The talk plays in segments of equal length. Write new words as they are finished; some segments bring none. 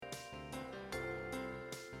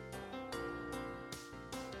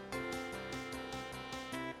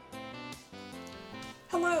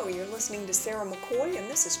Hello, you're listening to Sarah McCoy, and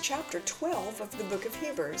this is Chapter 12 of the Book of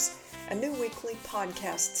Hebrews, a new weekly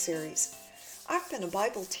podcast series. I've been a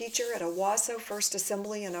Bible teacher at Owasso First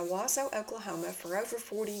Assembly in Owasso, Oklahoma for over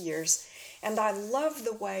 40 years, and I love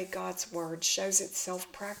the way God's Word shows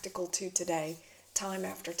itself practical to today, time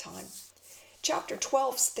after time. Chapter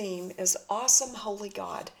 12's theme is Awesome Holy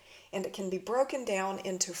God, and it can be broken down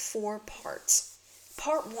into 4 parts.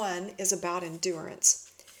 Part 1 is about endurance.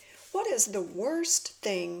 What is the worst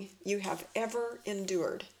thing you have ever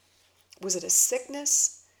endured? Was it a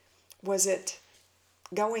sickness? Was it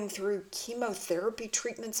going through chemotherapy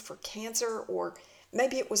treatments for cancer? Or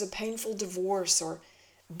maybe it was a painful divorce or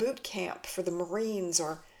boot camp for the Marines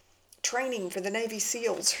or training for the Navy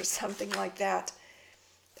SEALs or something like that.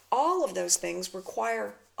 All of those things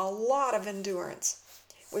require a lot of endurance.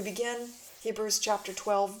 We begin Hebrews chapter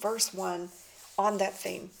 12, verse 1 on that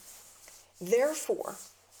theme. Therefore,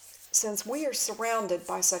 since we are surrounded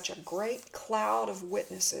by such a great cloud of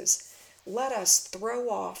witnesses, let us throw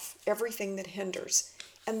off everything that hinders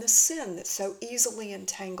and the sin that so easily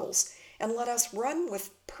entangles, and let us run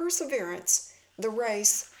with perseverance the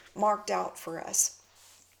race marked out for us.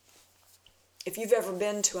 If you've ever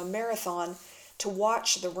been to a marathon to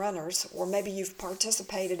watch the runners, or maybe you've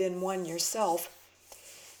participated in one yourself,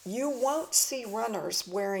 you won't see runners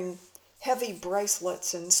wearing heavy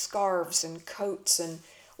bracelets and scarves and coats and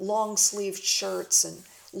long-sleeved shirts and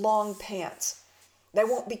long pants. They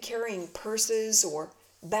won't be carrying purses or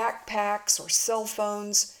backpacks or cell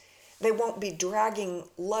phones. They won't be dragging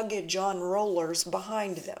luggage on rollers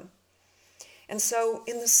behind them. And so,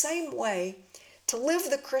 in the same way, to live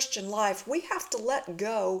the Christian life, we have to let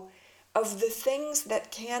go of the things that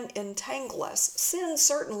can entangle us. Sin,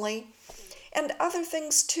 certainly, and other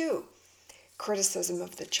things too. Criticism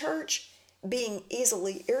of the church, being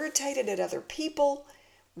easily irritated at other people,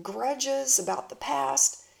 grudges about the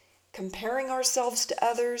past, comparing ourselves to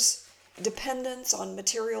others, dependence on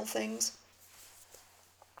material things.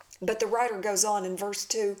 But the writer goes on in verse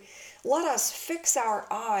 2, let us fix our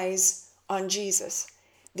eyes on Jesus,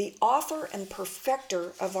 the author and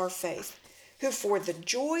perfecter of our faith, who for the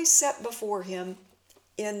joy set before him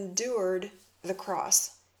endured the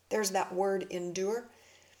cross. There's that word endure.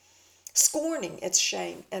 Scorning its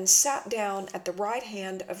shame, and sat down at the right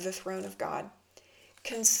hand of the throne of God.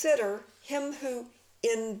 Consider him who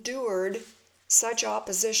endured such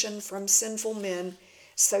opposition from sinful men,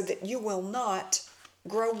 so that you will not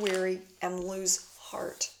grow weary and lose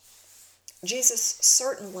heart. Jesus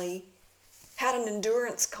certainly had an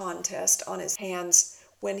endurance contest on his hands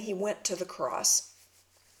when he went to the cross.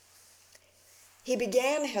 He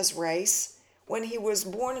began his race when he was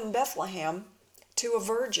born in Bethlehem to a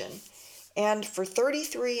virgin, and for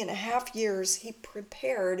 33 and a half years he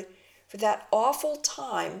prepared for that awful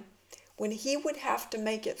time when he would have to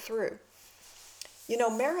make it through. You know,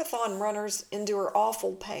 marathon runners endure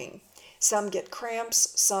awful pain. Some get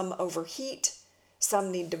cramps, some overheat,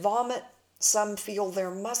 some need to vomit, some feel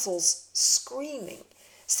their muscles screaming,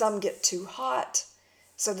 some get too hot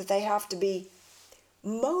so that they have to be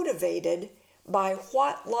motivated by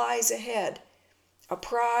what lies ahead, a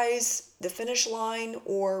prize, the finish line,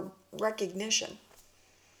 or recognition.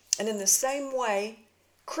 And in the same way,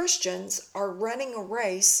 Christians are running a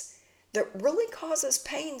race that really causes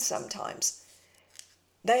pain sometimes.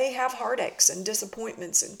 They have heartaches and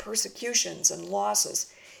disappointments and persecutions and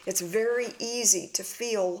losses. It's very easy to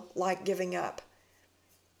feel like giving up.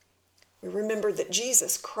 We remember that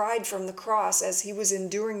Jesus cried from the cross as he was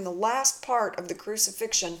enduring the last part of the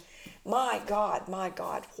crucifixion, my God,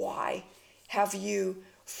 why have you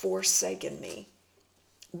forsaken me?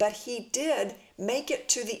 But he did make it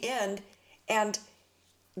to the end and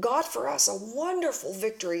got for us a wonderful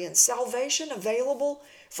victory and salvation available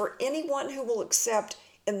for anyone who will accept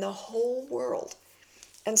in the whole world.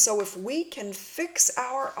 And so if we can fix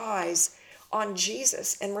our eyes on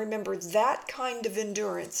Jesus and remember that kind of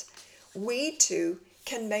endurance, we too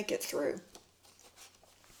can make it through.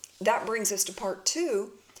 That brings us to part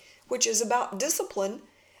 2, which is about discipline,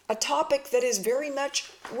 a topic that is very much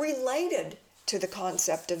related to the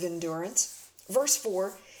concept of endurance. Verse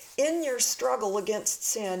 4, in your struggle against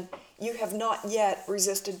sin, you have not yet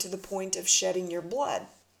resisted to the point of shedding your blood.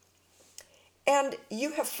 And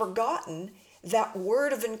you have forgotten that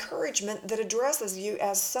word of encouragement that addresses you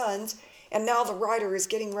as sons. And now the writer is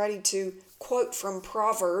getting ready to quote from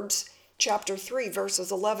Proverbs chapter 3,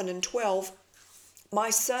 verses 11 and 12. My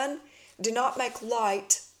son, do not make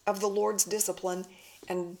light of the Lord's discipline,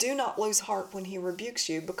 and do not lose heart when he rebukes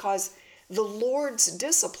you, because the Lord's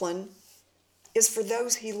discipline is for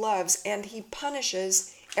those he loves, and he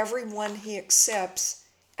punishes everyone he accepts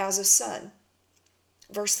as a son.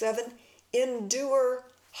 Verse 7, endure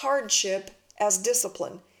hardship as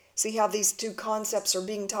discipline. See how these two concepts are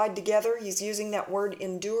being tied together? He's using that word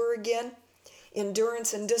endure again.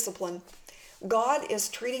 Endurance and discipline. God is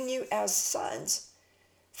treating you as sons.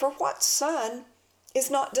 For what son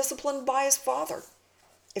is not disciplined by his father?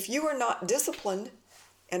 If you are not disciplined,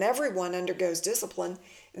 and everyone undergoes discipline,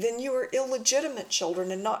 then you are illegitimate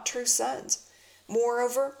children and not true sons.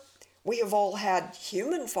 Moreover, we have all had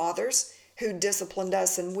human fathers who disciplined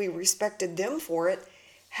us and we respected them for it.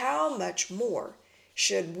 How much more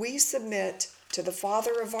should we submit to the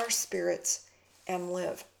Father of our spirits and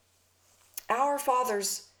live? Our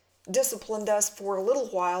fathers disciplined us for a little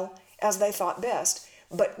while as they thought best,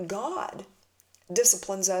 but God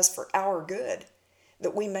disciplines us for our good,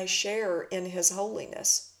 that we may share in his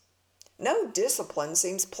holiness. No discipline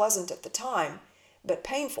seems pleasant at the time, but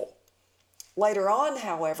painful. Later on,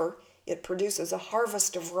 however, it produces a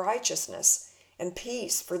harvest of righteousness and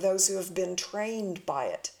peace for those who have been trained by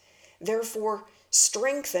it. Therefore,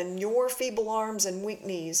 strengthen your feeble arms and weak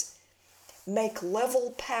knees. Make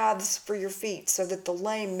level paths for your feet so that the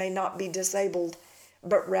lame may not be disabled,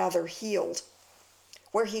 but rather healed.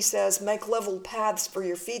 Where he says, make level paths for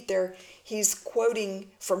your feet there, he's quoting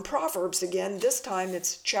from Proverbs again. This time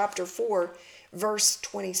it's chapter 4, verse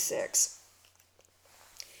 26.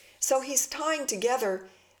 So he's tying together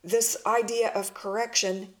this idea of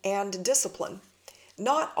correction and discipline.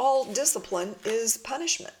 Not all discipline is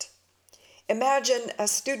punishment. Imagine a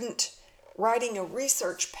student writing a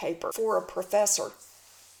research paper for a professor,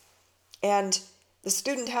 and the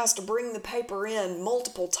student has to bring the paper in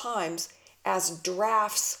multiple times as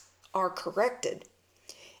drafts are corrected.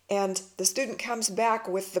 And the student comes back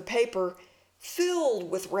with the paper filled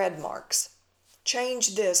with red marks.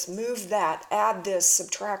 Change this, move that, add this,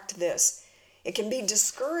 subtract this. It can be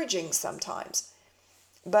discouraging sometimes.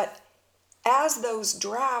 But as those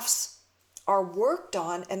drafts are worked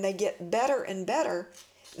on and they get better and better,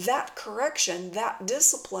 that correction, that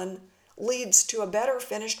discipline leads to a better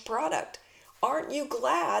finished product. Aren't you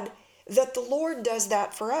glad that the Lord does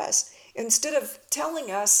that for us? Instead of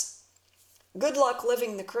telling us, good luck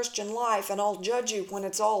living the Christian life and I'll judge you when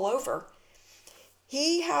it's all over,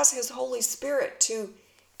 he has his Holy Spirit to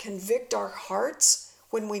convict our hearts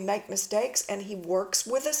when we make mistakes, and he works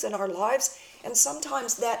with us in our lives, and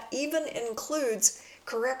sometimes that even includes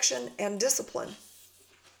correction and discipline.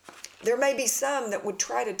 There may be some that would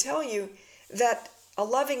try to tell you that a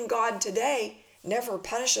loving God today never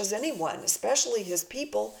punishes anyone, especially his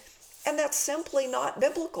people, and that's simply not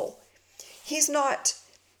biblical. He's not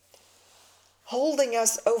holding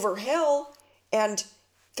us over hell and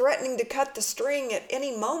threatening to cut the string at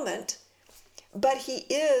any moment, but he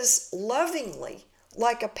is lovingly,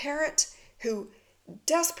 like a parent who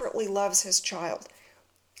desperately loves his child,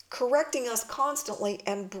 correcting us constantly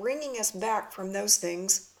and bringing us back from those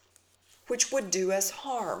things which would do us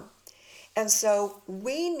harm. And so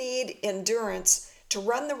we need endurance to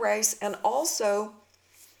run the race and also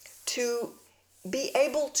to be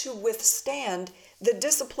able to withstand the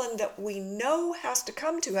discipline that we know has to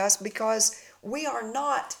come to us because we are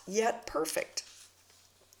not yet perfect.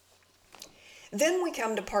 Then we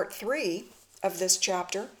come to part 3 of this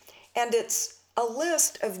chapter, and it's a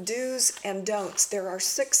list of do's and don'ts. There are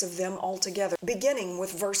 6 of them altogether, beginning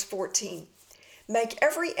with verse 14. Make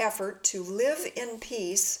every effort to live in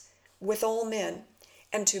peace with all men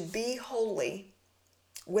and to be holy.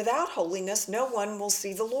 Without holiness, no one will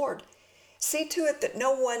see the Lord. See to it that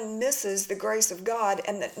no one misses the grace of God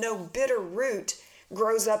and that no bitter root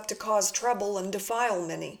grows up to cause trouble and defile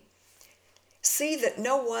many. See that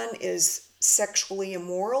no one is sexually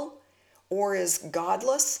immoral or is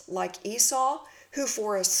godless like Esau, who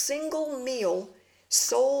for a single meal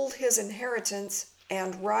sold his inheritance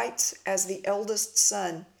and rights as the eldest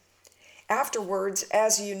son. Afterwards,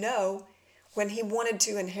 as you know, when he wanted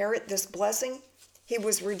to inherit this blessing, he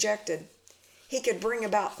was rejected. He could bring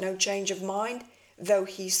about no change of mind, though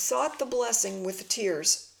he sought the blessing with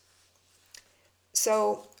tears.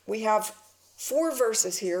 So we have 4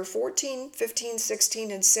 verses here, 14, 15,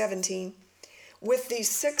 16, and 17, with these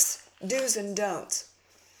 6 do's and don'ts.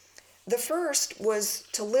 The first was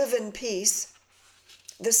to live in peace.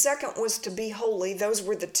 The second was to be holy. Those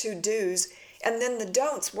were the 2 do's. And then the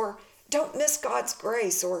don'ts were, don't miss God's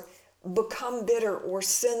grace or become bitter or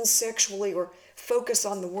sin sexually or focus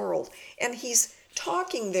on the world. And he's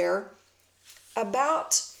talking there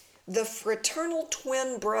about the fraternal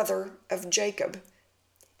twin brother of Jacob,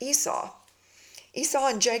 Esau. Esau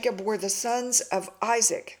and Jacob were the sons of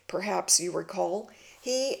Isaac, perhaps you recall.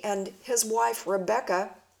 He and his wife Rebekah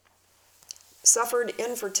suffered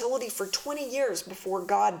infertility for 20 years before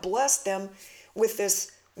God blessed them with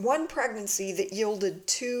this one pregnancy that yielded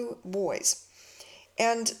 2 boys.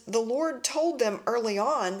 And the Lord told them early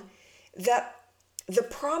on that the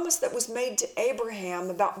promise that was made to Abraham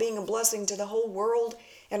about being a blessing to the whole world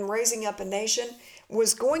and raising up a nation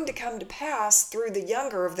was going to come to pass through the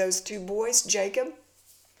younger of those 2 boys, Jacob.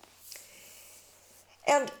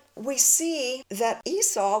 And we see that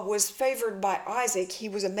Esau was favored by Isaac. He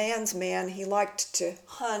was a man's man. He liked to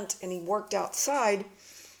hunt and he worked outside.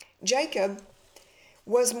 Jacob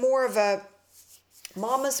was more of a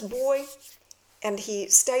mama's boy, and he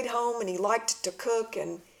stayed home and he liked to cook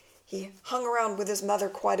and he hung around with his mother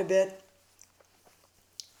quite a bit.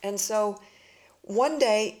 And so one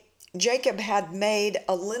day Jacob had made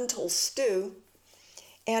a lentil stew,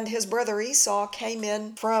 and his brother Esau came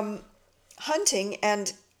in from hunting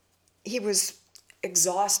and he was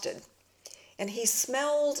exhausted. And he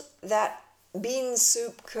smelled that bean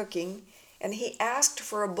soup cooking and he asked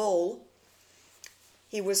for a bowl.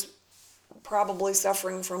 He was probably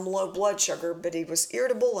suffering from low blood sugar, but he was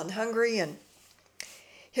irritable and hungry, and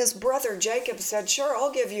his brother Jacob said, "Sure,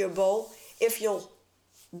 I'll give you a bowl if you'll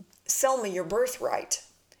sell me your birthright."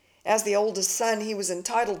 As the oldest son, he was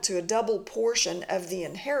entitled to a double portion of the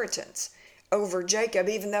inheritance over Jacob,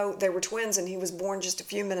 even though they were twins and he was born just a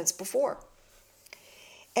few minutes before.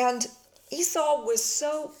 And Esau was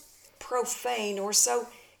so profane or so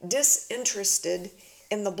disinterested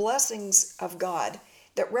in the blessings of God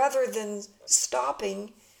that rather than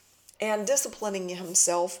stopping and disciplining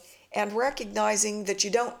himself and recognizing that you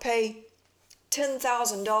don't pay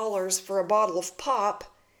 $10,000 for a bottle of pop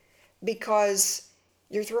because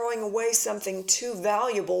you're throwing away something too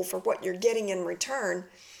valuable for what you're getting in return,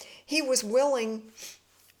 he was willing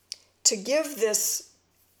to give this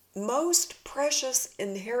most precious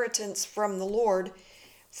inheritance from the Lord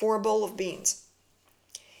for a bowl of beans.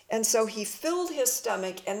 And so he filled his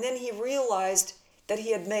stomach, and then he realized that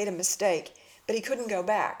he had made a mistake, but he couldn't go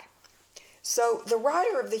back. So the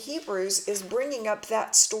writer of the Hebrews is bringing up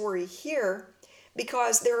that story here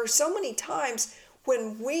because there are so many times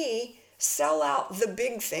when we sell out the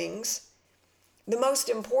big things, the most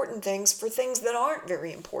important things, for things that aren't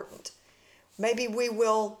very important. Maybe we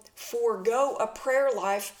will forego a prayer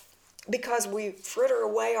life because we fritter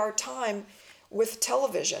away our time with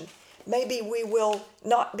television. Maybe we will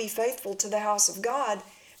not be faithful to the house of God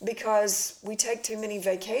because we take too many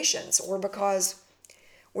vacations, or because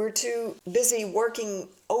we're too busy working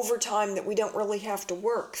overtime that we don't really have to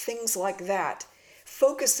work, things like that,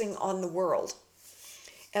 focusing on the world.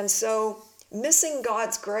 And so missing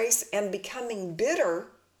God's grace and becoming bitter,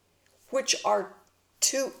 which are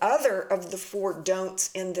 2 other of the 4 don'ts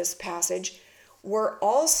in this passage, were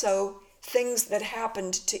also things that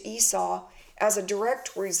happened to Esau as a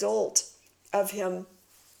direct result of him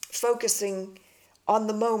focusing on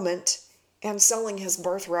the moment and selling his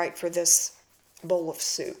birthright for this bowl of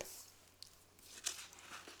soup.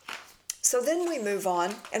 So then we move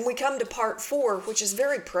on and we come to part 4, which is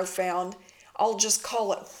very profound. I'll just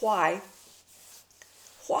call it why.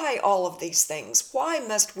 Why all of these things? Why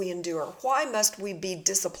must we endure? Why must we be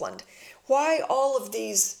disciplined? Why all of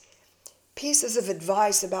these pieces of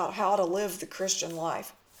advice about how to live the Christian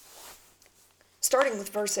life? Starting with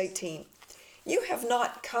verse 18. You have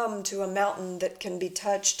not come to a mountain that can be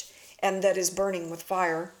touched and that is burning with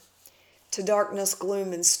fire, to darkness,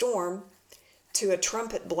 gloom, and storm, to a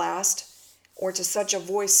trumpet blast, or to such a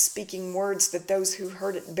voice speaking words that those who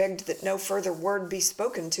heard it begged that no further word be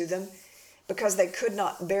spoken to them, because they could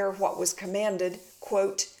not bear what was commanded,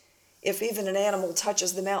 quote, if even an animal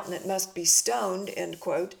touches the mountain, it must be stoned, end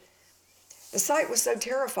quote. The sight was so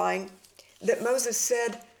terrifying that Moses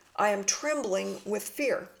said, I am trembling with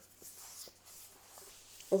fear.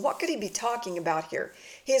 Well, what could he be talking about here?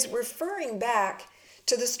 He is referring back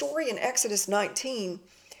to the story in Exodus 19,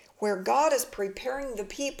 where God is preparing the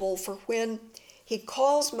people for when he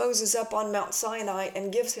calls Moses up on Mount Sinai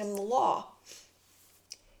and gives him the law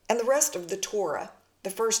and the rest of the Torah, the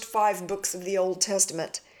first 5 books of the Old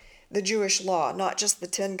Testament, the Jewish law, not just the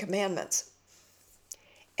 10 Commandments.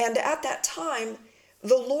 And at that time,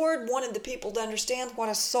 the Lord wanted the people to understand what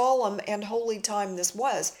a solemn and holy time this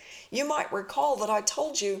was. You might recall that I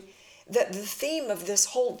told you that the theme of this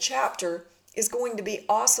whole chapter is going to be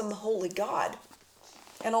awesome, holy God.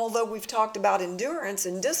 And although we've talked about endurance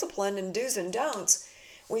and discipline and do's and don'ts,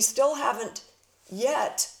 we still haven't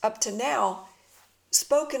yet, up to now,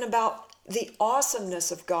 spoken about the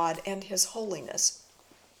awesomeness of God and his holiness.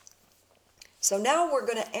 So now we're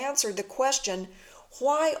going to answer the question,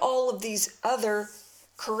 why all of these other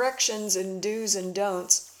corrections and do's and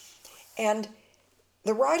don'ts? And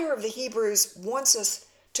the writer of the Hebrews wants us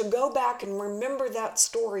to go back and remember that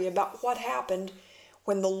story about what happened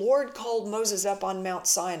when the Lord called Moses up on Mount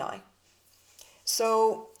Sinai.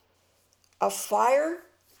 So a fire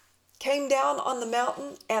came down on the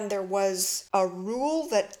mountain, and there was a rule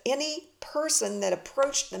that any person that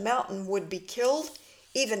approached the mountain would be killed,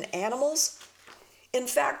 even animals. In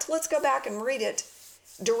fact, let's go back and read it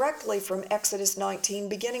directly from Exodus 19,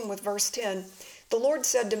 beginning with verse 10. The Lord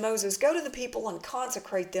said to Moses, "Go to the people and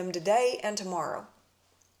consecrate them today and tomorrow.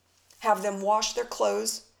 Have them wash their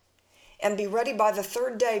clothes and be ready by the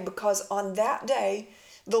third day, because on that day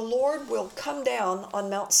the Lord will come down on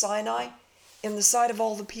Mount Sinai in the sight of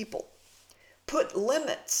all the people. Put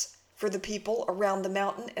limits for the people around the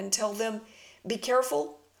mountain and tell them, be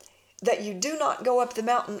careful that you do not go up the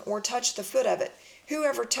mountain or touch the foot of it.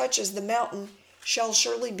 Whoever touches the mountain shall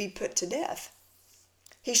surely be put to death.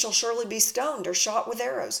 He shall surely be stoned or shot with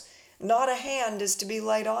arrows. Not a hand is to be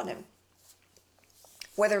laid on him.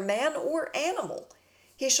 Whether man or animal,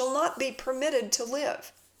 he shall not be permitted to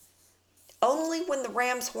live. Only when the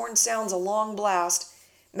ram's horn sounds a long blast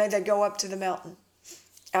may they go up to the mountain."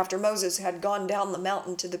 After Moses had gone down the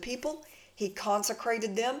mountain to the people, he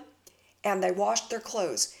consecrated them, and they washed their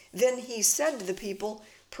clothes. Then he said to the people,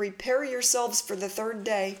 "Prepare yourselves for the third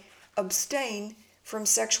day. Abstain from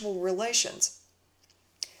sexual relations."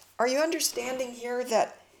 Are you understanding here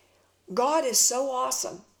that God is so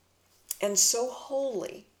awesome and so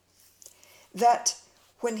holy that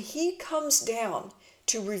when he comes down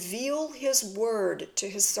to reveal his word to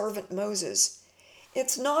his servant Moses,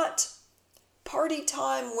 it's not party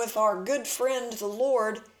time with our good friend the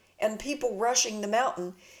Lord and people rushing the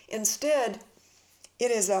mountain. Instead,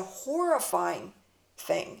 it is a horrifying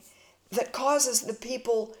thing that causes the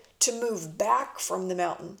people to move back from the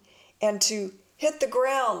mountain and to hit the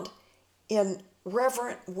ground in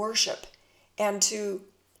reverent worship and to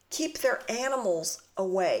keep their animals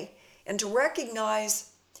away and to recognize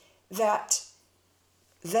that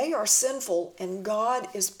they are sinful and God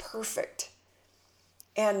is perfect.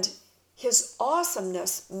 And his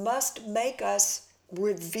awesomeness must make us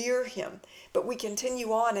revere him. But we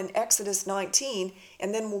continue on in Exodus 19,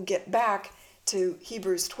 and then we'll get back to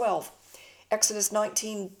Hebrews 12. Exodus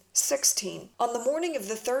 19:16. On the morning of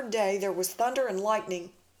the third day there was thunder and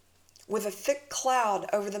lightning, with a thick cloud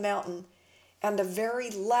over the mountain, and a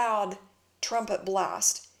very loud trumpet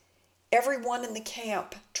blast. Everyone in the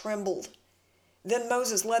camp trembled. Then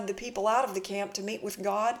Moses led the people out of the camp to meet with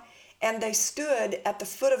God, and they stood at the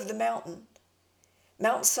foot of the mountain.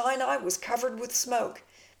 Mount Sinai was covered with smoke,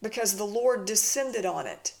 because the Lord descended on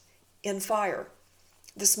it in fire.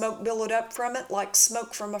 The smoke billowed up from it like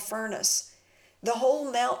smoke from a furnace. The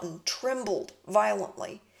whole mountain trembled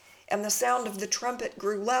violently, and the sound of the trumpet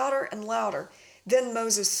grew louder and louder. Then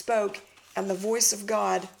Moses spoke, and the voice of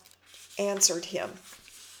God answered him.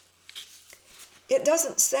 It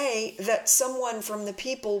doesn't say that someone from the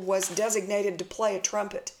people was designated to play a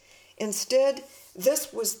trumpet. Instead,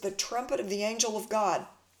 this was the trumpet of the angel of God.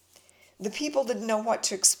 The people didn't know what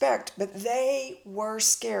to expect, but they were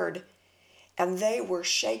scared, and they were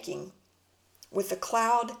shaking with the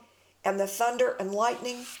cloud and the thunder and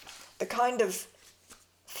lightning, the kind of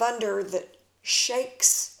thunder that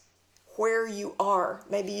shakes where you are.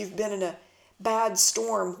 Maybe you've been in a bad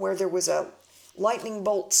storm where there was a lightning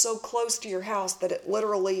bolt so close to your house that it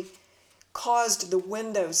literally caused the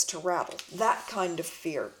windows to rattle. That kind of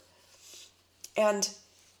fear. And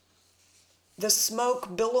the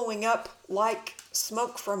smoke billowing up like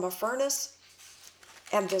smoke from a furnace,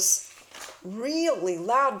 and this really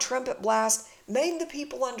loud trumpet blast made the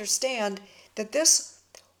people understand that this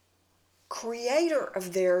creator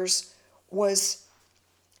of theirs was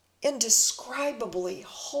indescribably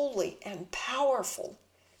holy and powerful,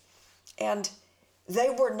 and they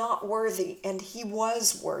were not worthy, and he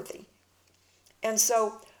was worthy. And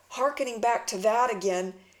so, hearkening back to that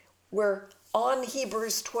again, we're on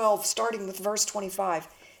Hebrews 12, starting with verse 25.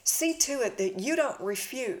 See to it that you don't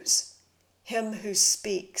refuse him who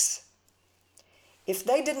speaks. If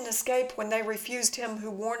they didn't escape when they refused him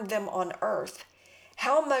who warned them on earth,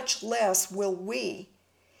 how much less will we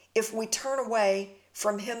if we turn away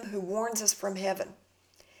from him who warns us from heaven?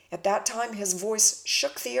 At that time his voice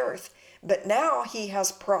shook the earth, but now he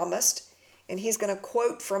has promised, and he's going to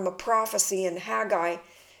quote from a prophecy in Haggai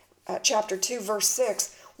chapter 2, verse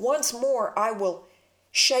 6, once more I will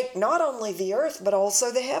shake not only the earth, but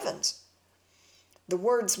also the heavens. The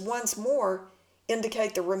words once more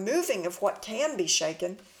indicate the removing of what can be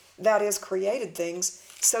shaken, that is, created things,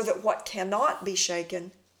 so that what cannot be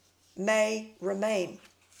shaken may remain.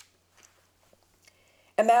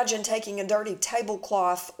 Imagine taking a dirty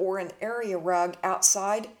tablecloth or an area rug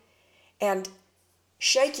outside and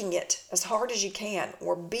shaking it as hard as you can,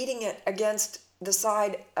 or beating it against the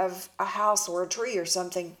side of a house or a tree or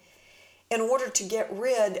something in order to get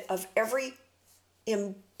rid of every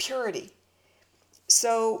impurity.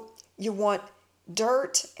 So you want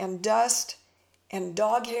dirt and dust and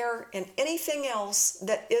dog hair and anything else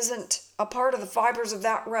that isn't a part of the fibers of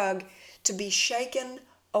that rug to be shaken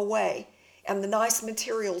away and the nice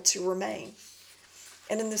material to remain.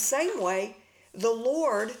 And in the same way, the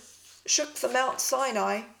Lord shook the Mount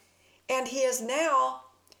Sinai, and he is now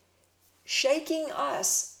shaking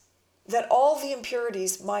us that all the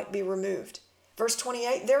impurities might be removed. Verse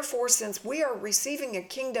 28, therefore, since we are receiving a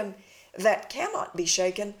kingdom that cannot be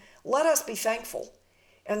shaken, let us be thankful,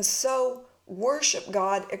 and so worship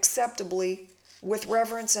God acceptably with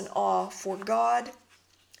reverence and awe, for God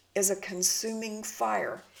is a consuming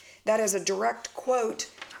fire. That is a direct quote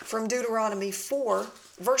from Deuteronomy 4,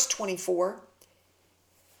 verse 24.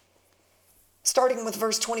 Starting with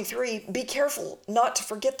verse 23, be careful not to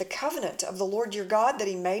forget the covenant of the Lord your God that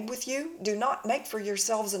he made with you. Do not make for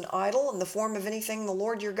yourselves an idol in the form of anything the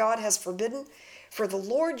Lord your God has forbidden. For the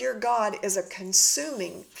Lord your God is a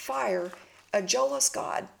consuming fire, a jealous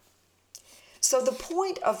God. So the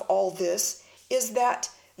point of all this is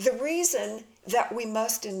that the reason that we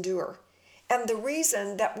must endure, and the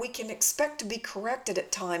reason that we can expect to be corrected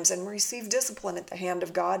at times and receive discipline at the hand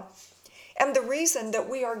of God, and the reason that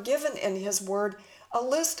we are given in his word a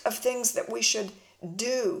list of things that we should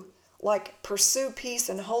do, like pursue peace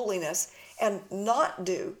and holiness, and not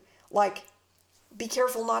do, like be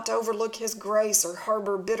careful not to overlook his grace or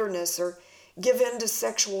harbor bitterness or give in to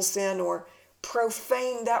sexual sin or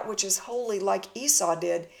profane that which is holy like Esau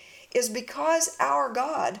did, is because our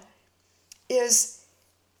God is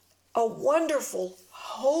a wonderful,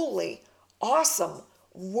 holy, awesome,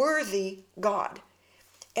 worthy God.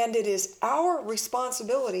 And it is our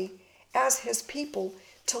responsibility as his people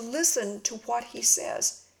to listen to what he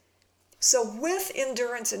says. So with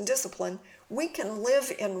endurance and discipline, we can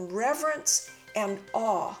live in reverence and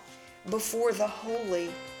awe before the holy,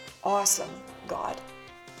 awesome God.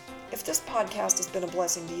 If this podcast has been a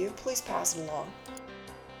blessing to you, please pass it along.